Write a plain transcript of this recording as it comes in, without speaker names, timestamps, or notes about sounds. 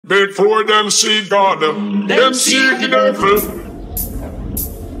Before them see God, them see the devil.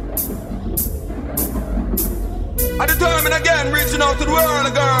 I determine again, reaching out to the world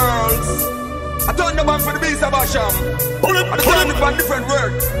of girls. I turn the man for the beast of Cham. I determine for different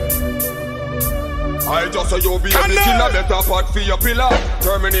words. I just say you be a killer, better part for your pillar.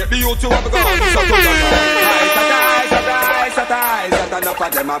 Terminate the youth you have gone. Satan up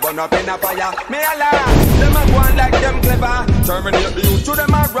at them a burn up in a fire. Me Allah, them a go on like them clever. Terminate the youth to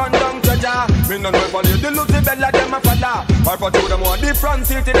them a run down treasure. Me no know for the loot the bella them a falla. Or for two them want the front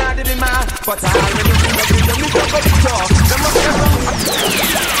seat in a the man. But all me do is them need to go to talk. Them a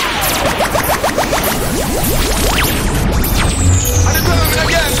I determine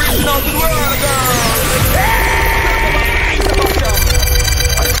again, reaching out to the world, girl.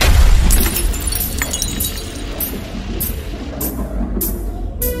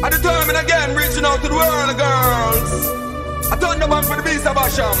 I determine again, reaching out to the world, girls. I turn the man for the beast of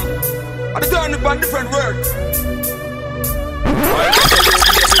Cham. I determine for different words.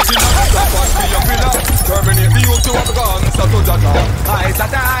 Terminate the youth to have gone, so to DaJerae.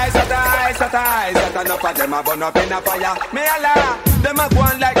 Satan up at them a burn up in a fire. Me Allah, them a go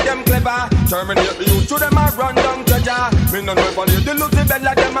on like them clever. Terminate the youth to them a run down treasure. Me no know for the loot the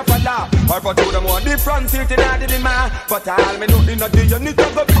bella them a falla. Or for two them want the front seat in a the man. But all me know in a day you need to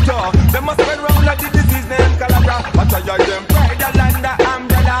go bitter. Them must spread round like the disease named cholera. I tell you them pride the land the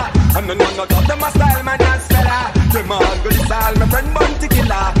umbrella. And none of them a style man and fella. Them all go this all my friend Bounty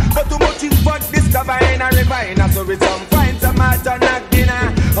killer. But too much is but discover in a refiner. So with some find some hot on a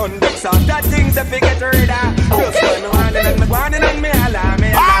dinner. On them some that things that forget to read. Just when me wanting and me Allah,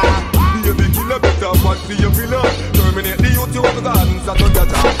 me Allah. You be killer better but for your pillar. Terminate the youth you have gone, so to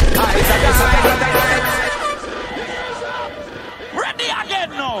DaJerae. Ready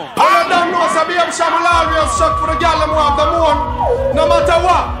again now. All of them know so BM Cham will always shot for the girl them who have them own. No matter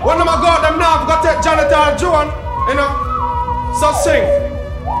what, when them a go them now have got to take Jonathan Joan. You know, so sing.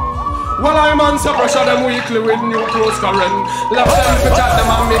 Well, I'm on so pressure them weekly with new clothes current. Left them to chat them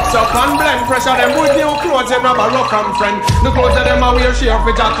and mix up and blend. Pressure them with new clothes, them have a rock and friend. The clothes of them are wear share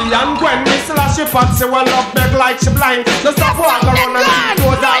for Jackie and Gwen. Miss Lashy Pat say well up beg like she blind. Just stop walk around and keep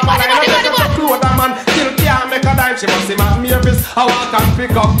clothes off. And I get up a clothes a man still can't make a dime. She must see my Mavis, I walk and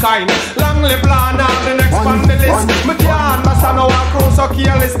pick up kind. Long live Lana, the next on the list. Me can't pass on our crew so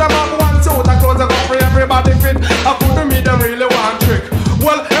careless. Them have one suit of clothes that go for everybody fit. I couldn't meet them really one trick.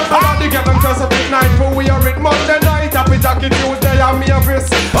 Well, everybody get them just a bit night, but we are it Monday night. Happy Jackie Tuesday and Mavis.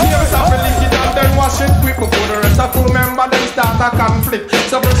 Mavis have to lick it and then wash it quick before the rest of crew member them start a conflict.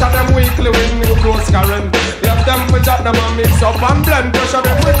 So pressure them weekly with new clothes current. Left them for jack them and mix up and blend. Pressure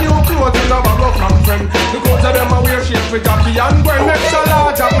them with new clothes and have a rough and friend. The clothes of them are wear shape for Jackie and Gwen. Extra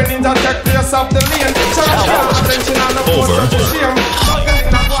large and we need to check place of the lane. So attention on the post of the shame.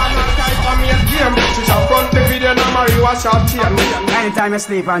 She shall front the video no marry wash out chain. Anytime you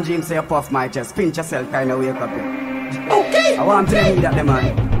sleep and dream say you puff my chest, pinch yourself kinda wake up here. Okay. I want to tell you that the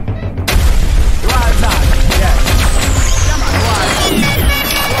man. What's that? Yeah.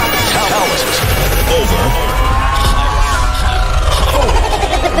 Come on, over.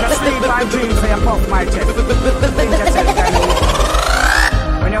 You sleep and dream say you puff my chest. Pinch yourself kinda wake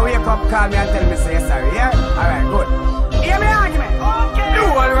up. When you wake up, call me and tell me say you're sorry, yeah? Alright, good. Hear me argument. Okay. The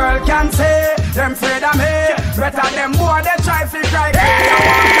whole world can say them afraid of me. Better them boy they try to cry.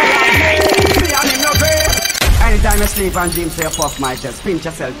 Me and him no pay. Anytime you sleep and dream say you puff my chest, pinch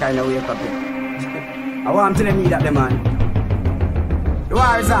yourself kinda wake up here. I want to tell me that the man. The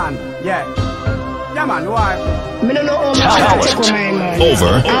war is on, yeah. Yeah man, the war. Me no know how much I take on my man.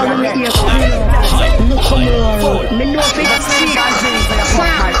 Over. I'm gonna hear from look for more. Me know if it's sick.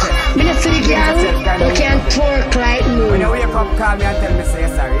 Me no see the girl. You can't twerk like me. When you wake up, call me and tell me say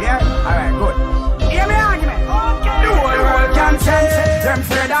you're sorry, yeah? Alright, good. Hear me argument. Okay. The whole world can say them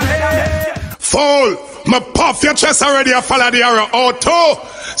afraid of me. Fool! Me puff your chest already, I follow the arrow auto.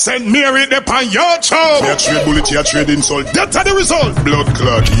 Send Mary the pan your chow. Me a trade bullet, you a trade insult. That's the result. Blood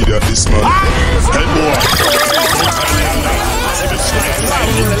clot, idiot, this man. Hey boy.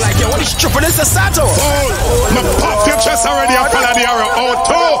 Like yo, what is tripping? This is Sato. Me puff your chest already, I follow the arrow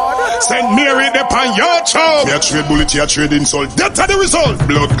auto. Send Mary the pan your chow. Me a trade bullet, you a trade insult. That's the result.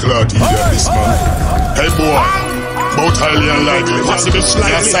 Blood clot, idiot, this man. Hey boy. Both highly unlikely. Possible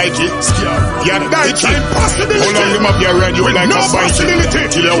you're psychic. You're dikey. Impossibility. How long you map your red, you like no a possibility.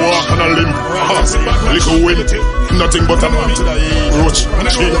 Till you walk on a limb. Little wind. Nothing but a roach.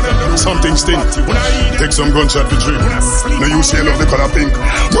 Tree. Something sting. Take some gunshot to drink. No use here love the color pink.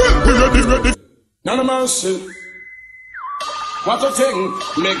 Well, we ready. None of mercy. What a thing,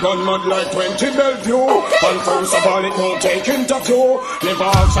 me gun mud like 20 Bellevue. And first of all, it won't take interview. Never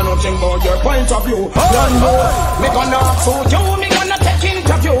answer nothing about your point of view. One more, me gonna ask you, me gonna take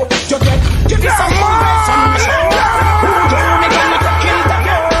interview. You give me some more, some show. Me gonna take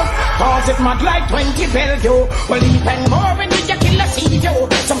interview. Cause it mud like 20 Bellevue. Well, even more when you kill a CEO.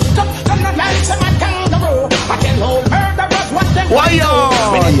 Some stuff gonna like some kangaroo. I can hold murderers what them why yo?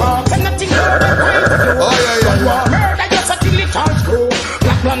 When it talks and nothing more than point of view. Murder just a till it all screw.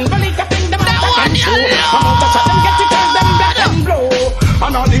 Black one bully tapping them back and show. I'm out to shut them, get to turn them black and blow.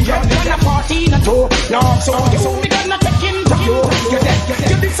 And all the young gonna party in a toe. No, so me gonna take interview.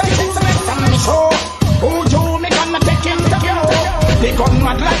 You decide to select on the show. Oh, Joe, me gonna take interview. They gun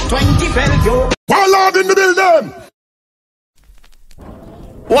mad like 20 Bellevue. Warlord in the building!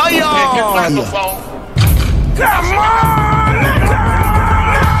 Why yo? Come on!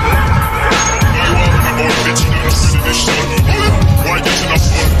 Why get enough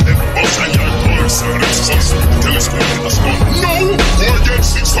fun? Outside your boys, telescope in the sun. No! Boy get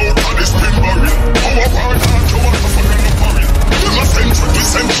 6 out of this pin barrel. Our partner, you want to fuck in the barrel. You must send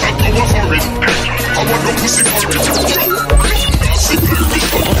 20% shot our foreign. I want no pussy for it. Yo! Nasty play with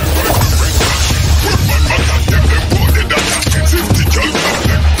fun. Good man, man, that them boarded that. 50 girl top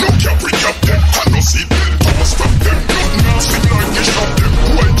them. No capri cap them. I no seat belt, I must stop them. No nasty like they shot them.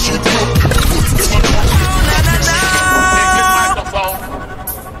 White sheet up them. Put them on top.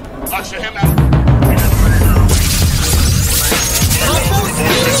 Usher him out.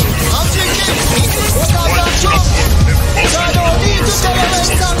 I'm thinking, what are that job? I don't need to tell you this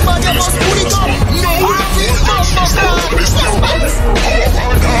song, but you must put it up. No,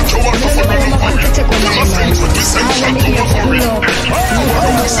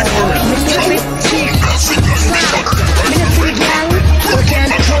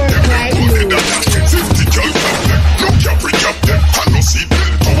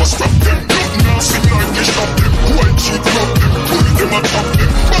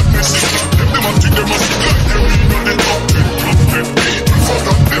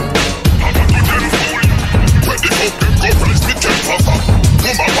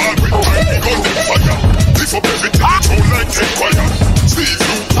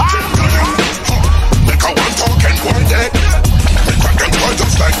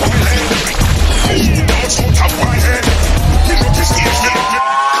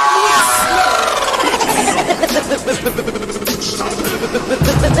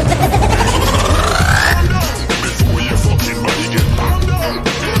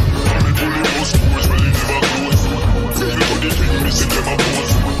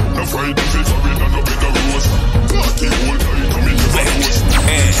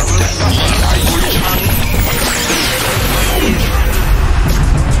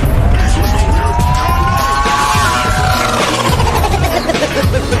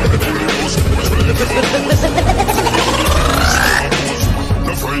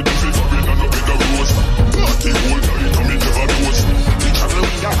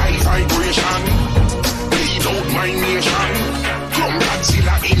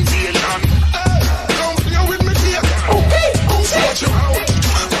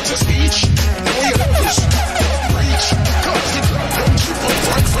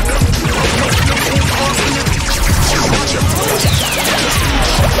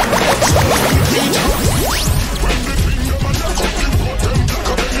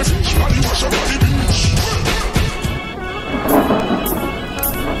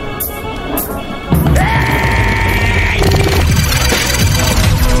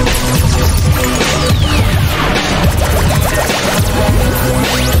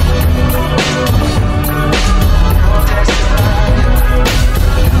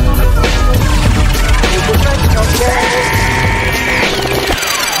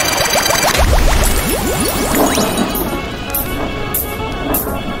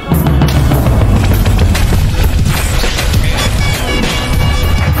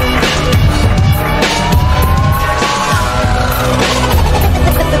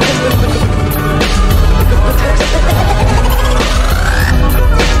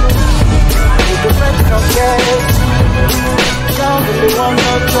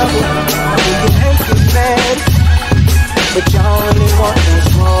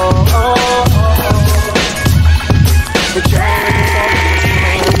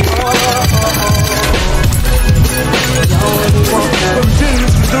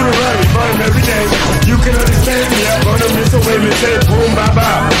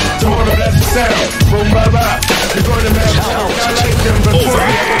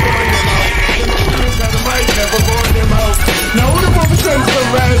 Now who the mother sends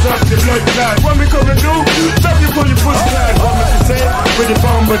some rise up the blood clot? What me come and do? Stop you pull your pussy line. with the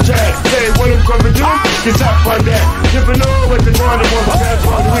bomber jack. Say what I'm coming to do, get up on that. If you know what they want, they want to pass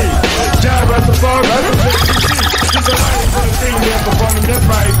on the weed. Job at the bar, that's a big DC. Just a line for the thing there, for bottom, that's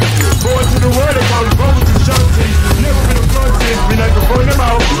right. Going to the world, they call the bubble to the show team. Never been a front team, we like to burn them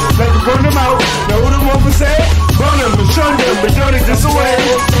out. Like to burn them out. Now who the one for say? Burn them, but shun them, but done it this away.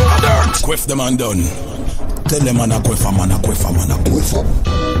 Quiff them and done. Tell them man a QWEFFA, man a QWEFFA, man a QWEFFA.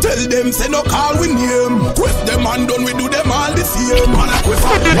 Tell them say no call we name. Quiff them and done, we do them all the same. Man a QWEFFA.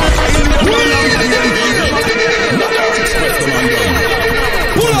 Quiff them and done.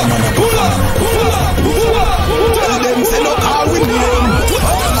 Pull up, pull up, pull up, pull up. Tell them say no call we name. Quiff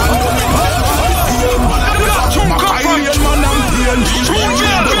them and done, we do them all the same. Man a QWEFFA. Macailian man and pain.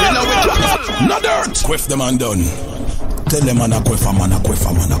 No dirt. Quiff them and done. Tell them man a QWEFFA, man a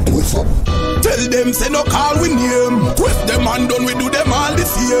QWEFFA, man a QWEFFA. Tell them say no call we name. Quiff them and done, we do them all the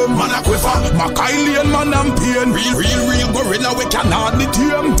same. Man a QWEFFA, Macailian man and pain. Real gorilla, we can hardly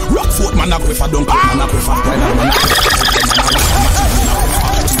tame. Rockfort man a QWEFFA, don't man a QWEFFA.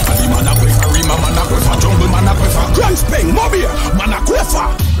 Man a QWEFFA, Rima man a QWEFFA, Jungle man a QWEFFA, Grand Speng, Mobile man a QWEFFA.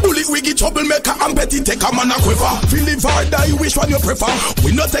 Bullet wiggy troublemaker and petty take a man a QWEFFA. Feel the vibe that you wish one you prefer.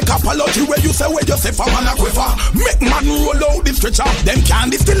 We not take apology where you say where you say for man a QWEFFA. Make man roll out the stretcher. Them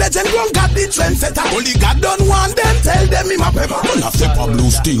candy still legend run got the trendsetter. Only God don't want them, tell them him a pepper. Man a step a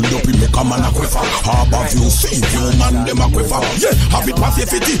blue steel up in make a man a QWEFFA. Harbor view see you man them a QWEFFA. Yeah, have it pass your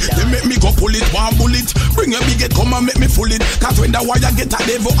fitty. They make me go pull it, one bullet. Bring your big head come and make me full it. Cause when the wire get a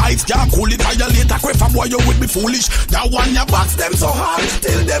devil ice can't cool it. Violate a QWEFFA boy you would be foolish. That one ya box them so hard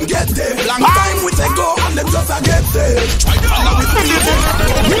till them get there. Long time we take go and them just a get there. Try to follow with me.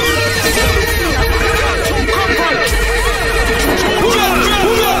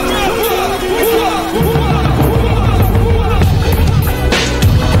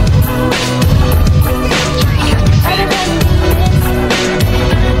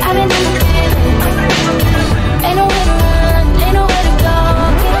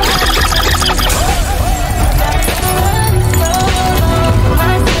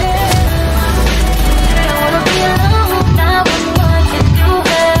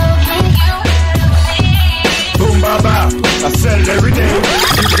 I sell it every day. You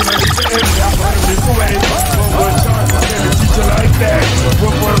can understand me, I find this way. One chance, I tell the teacher like that.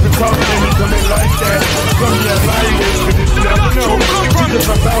 One part of the talk, then he come in like that. Some of your like this, but it's never know. Teacher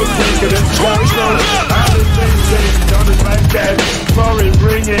from South Africa, that's why we know. All the things that it's done it like that. Foreign,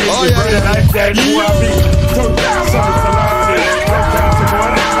 bring it, we bring it like that. Who I be? Don't die, son of Salati. Don't die, someone.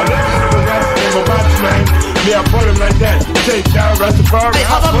 I never see the rest of my box, man. Me, I put him like that. Take down Rastafari. I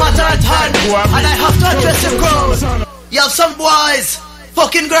have a matter at hand, and I have to address him, girls. You have some boys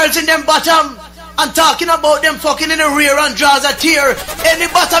fucking girls in them bottom and talking about them fucking in the rear and draws a tear. Any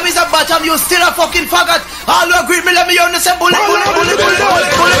bottom is a bottom, you still a fucking faggot. All who agree me, let me hear you say bullet, bullet, bullet, bullet,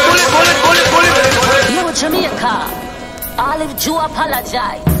 bullet, bullet, bullet, bullet, bullet. You Jamaica, all of you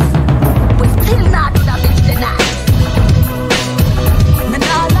apologize. We still not do that bitch tonight. Me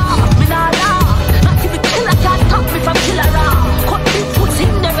nah lie. Not if the killer can't stop me from killer around. Cut me foot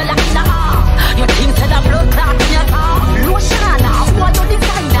Cinderella in the arm. You think that the blood clot in your car? Loshana, who are your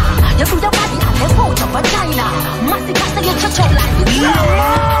designer? You do your body and you out of vagina. Massacre say you touch up like this.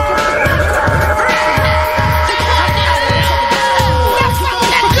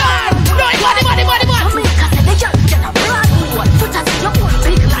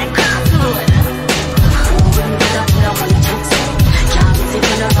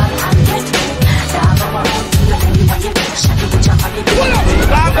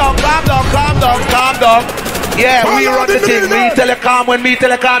 Calm down. Yeah, we run the thing. Me telecom, when me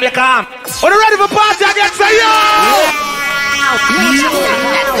telecom, you calm. Are you ready for party again? Say yo!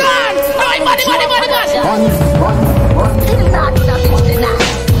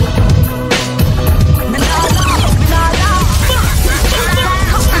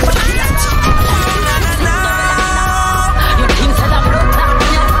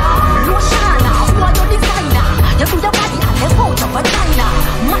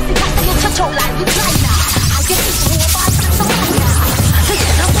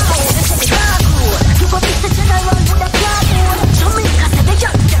 Jamaica said they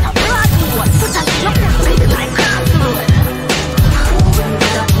just get a brand new one. Put a little bit like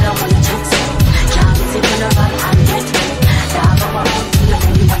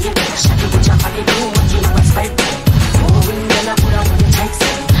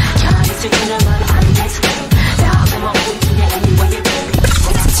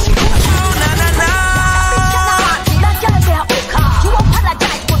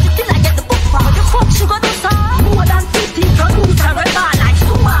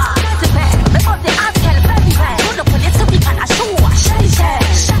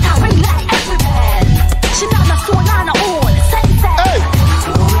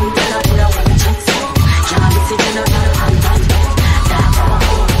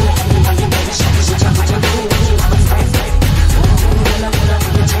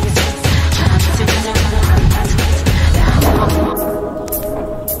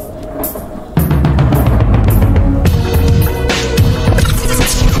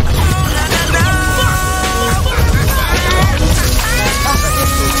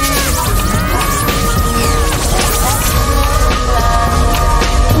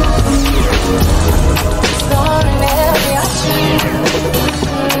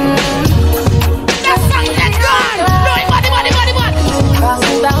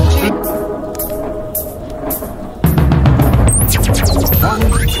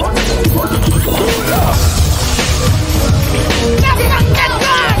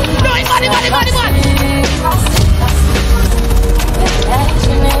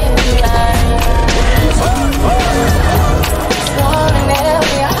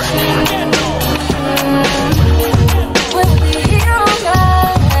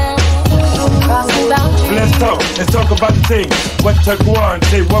sing. What to go on,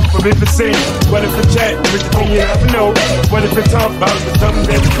 say what for me to sing. What if it's chat with the thing you never know? What if it's talk about the something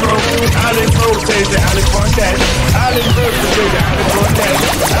that's broke? Island Pro says the island on that. Island Bird say the island on that.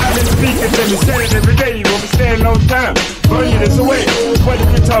 Island speakers say me say it every day. You won't be staying a long time. Burning this away. What if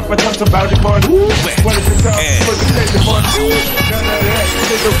you talk about it on? What if you talk about the on? None of that.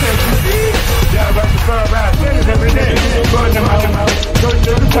 It's okay to see. Yeah, about the far ride. Say it every day. Burn them out. Go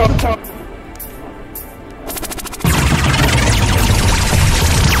to the top.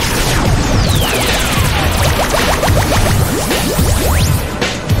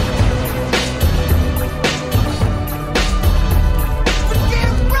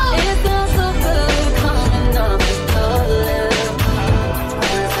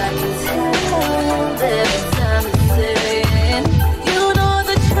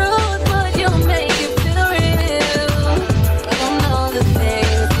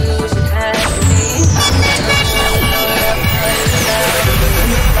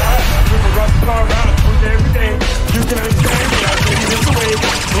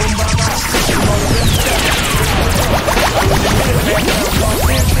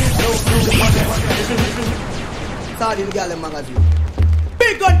 The girl in magazine.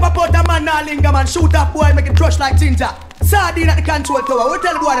 Big gun pop out the man, nah linger man. Shoot that boy, make it crush like ginger. Sardine at the control tower. We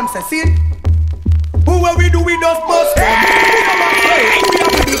tell the boy them say, see? Who will we do with us bust? We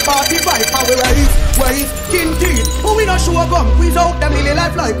have to be 45 and we raise king teeth. Who we not show a gun? We out them in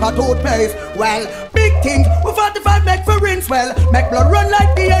life like a toothpaste. Well, big thing. We 45 make for rinse. Well, make blood run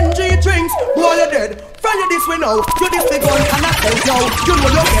like the NG drinks. Boy, you're dead. From you this we know. You this big gun and I tell you. You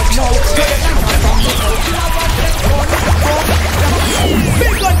know you get no.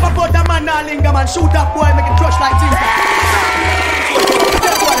 Big gun pop out the man, nah linger man. Shoot that boy, make it crush like ginger.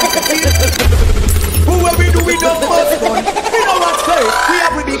 Who will we do with us bust gun? We know what's safe. We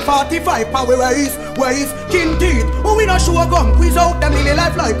have with big 45 power ways, king teeth. Who we not show a gun? Quiz out them in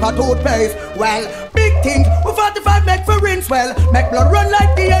life like a toothpaste. Well, big thing. We 45 make for rinse. Well, make blood run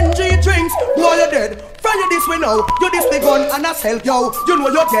like the NG drinks. Boy, you're dead. From you this we know. You this big gun and I sell yo. You know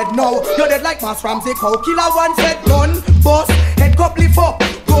you're dead now. You're dead like Mass Ramsey cow. Killer one said gun, bust, head cup lift up.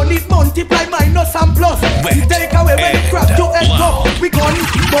 Gun is multiply minus and plus. We take away when it crap to head cup. We gun,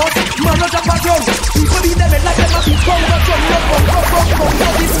 bust, man not up a drum. People be them like them a big gun.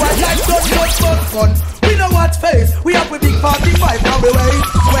 This one like gun. We know what's face. We have with big 45 and we wait.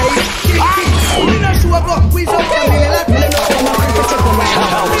 We not sure gun. We so family like we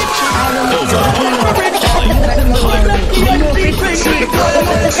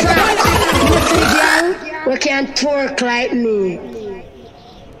We can't twerk like me.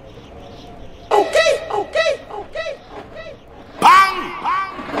 Okay. Bang!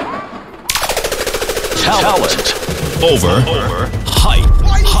 Talent over hype.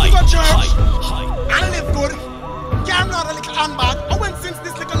 I live good. Can't not a little handbag. I went since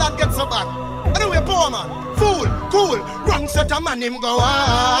this little lad gets so bad. Anyway, poor man, fool, cool, wrong set of man him go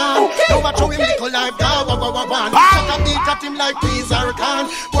on. Now watch how him little life go one. Shut up beat at him like peas or can.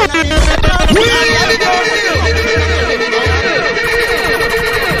 Pull up.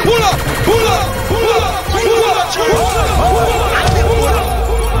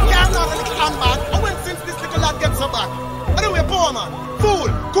 Can't not a little handbag. I went since this little lad gets so bad. Anyway, poor man, fool,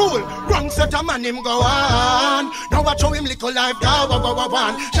 cool, wrong set of man him go on. Now watch how him little life go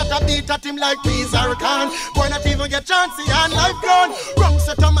one. Shut up beat at him like peas or can. Boy not even get chance and life gone. Wrong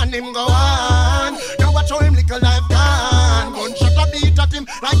set of man him go on. Now watch how him little life gone. Gun shut up beat at him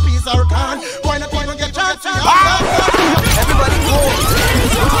like peas or can. Boy not even get chance and life gone. Everybody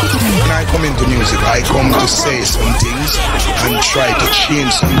When I come into music, I come to say some things and try to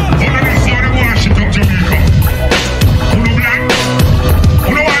change some.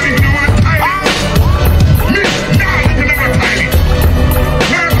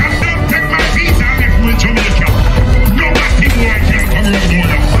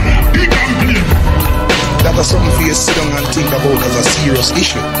 That's something for you to sit down and think about as a serious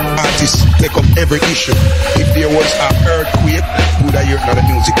issue. Artists take up every issue. If there was an earthquake, would I hear it in the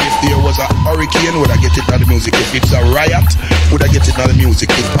music? If there was a hurricane, would I get it in the music? If it's a riot, would I get it in the music?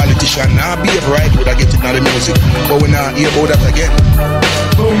 If politician not behave right, would I get it in the music? But we not hear about that again.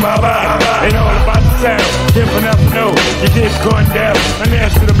 Boom, my vibe, ain't all about the sound. Different enough to know, you get going down. I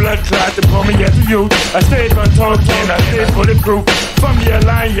answer the blood clot to pull me as a youth. I stayed on talking, I stayed bulletproof. From the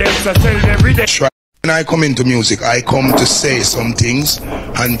alliance, I said it every day. When I come into music, I come to say some things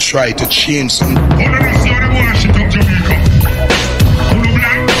and try to change some.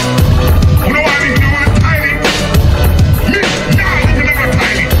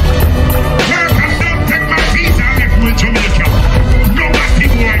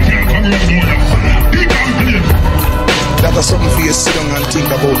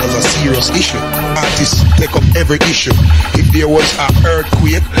 issue. Artists take up every issue. If there was an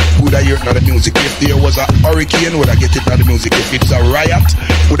earthquake, would I hear it not the music? If there was a hurricane, would I get it not the music? If it's a riot,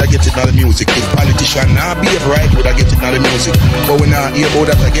 would I get it not the music? If politician not behave right, would I get it not the music? But we not hear about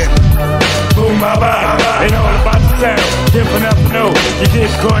that again. Boom, baba, ain't all about the sound. Different up, no, you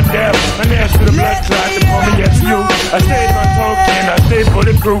get going down. My nash to the blood clot, the moment yes you. I stayed on talking, I stayed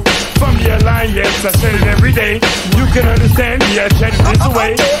bulletproof. From the alliance, I said it every day. You can understand me, I checked this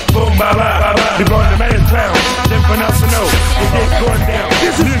away. Boom, baba, the born the man clown. Different up, no, you get going down.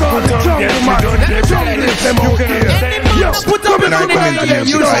 This is going down, yes, we don't get ready. You can understand me. When I come into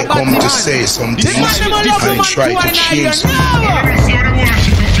music, I come to say something and try to change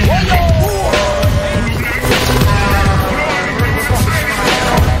something.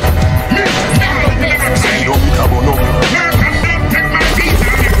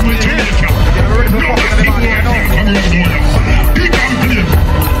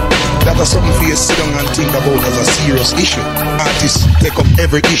 That is something for you to sit down and think about as a serious issue. Artists take up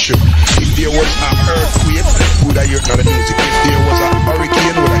every issue. If there was an earthquake, would I hear it on the music? If there was a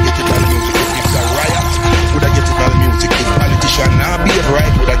hurricane, would I get it on the music? If it's a riot, would I get it on the music? If politician not behave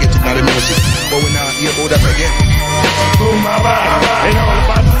right, would I get it on the music? But we not hear about that again. Boom, baba, ain't all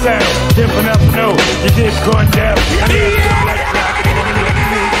about the sound. Different up, no, you get going down.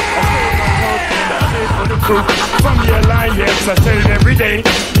 From the alliance, I said it every day.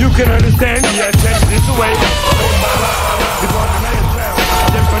 You can understand me, I checked this away.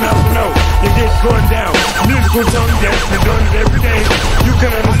 Different up, no, you get going down. Musical tone, yes, we're doing it every day. You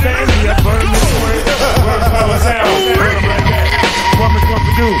can understand me, I burn this way. Word power sound, like that. What me come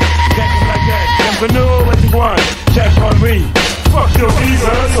to do? Check it like that. Never know what you want. Check on me. Fuck your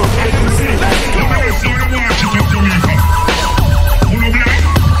visa, so can't you see?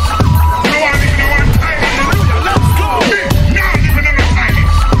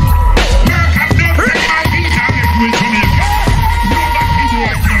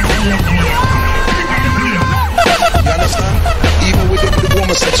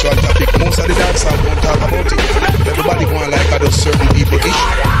 Homosexual topic, most of the dancers don't talk about it. Everybody going like other certain people issue,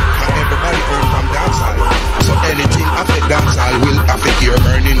 and everybody earn from dancehall. So anything affect dancehall will affect your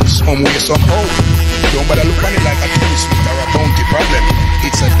earnings some way, somehow. Don't bother look on it like a tourist or a bounty problem.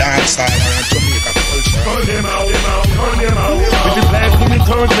 It's a dancehall or a Jamaica culture. Turn them out, turn them out. With the blast in the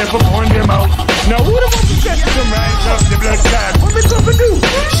toes, never burn them out. Now who the fuck is that to come right up the blood clot? What me supposed to do?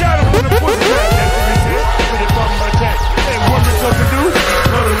 Shout out on the pussy clot, that's what we say. With the bum by that. Hey, what me supposed to do?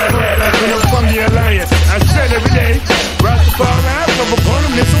 From the alliance, I said every day, Rastafari, I'm upon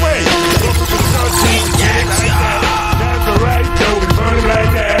him this way. That's the right, Joe, we burn him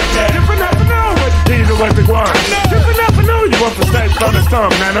like that. Different up and know what these are what they want. Different up and know you want to stay from the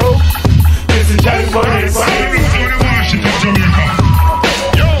storm, now no. This is Johnny Boy,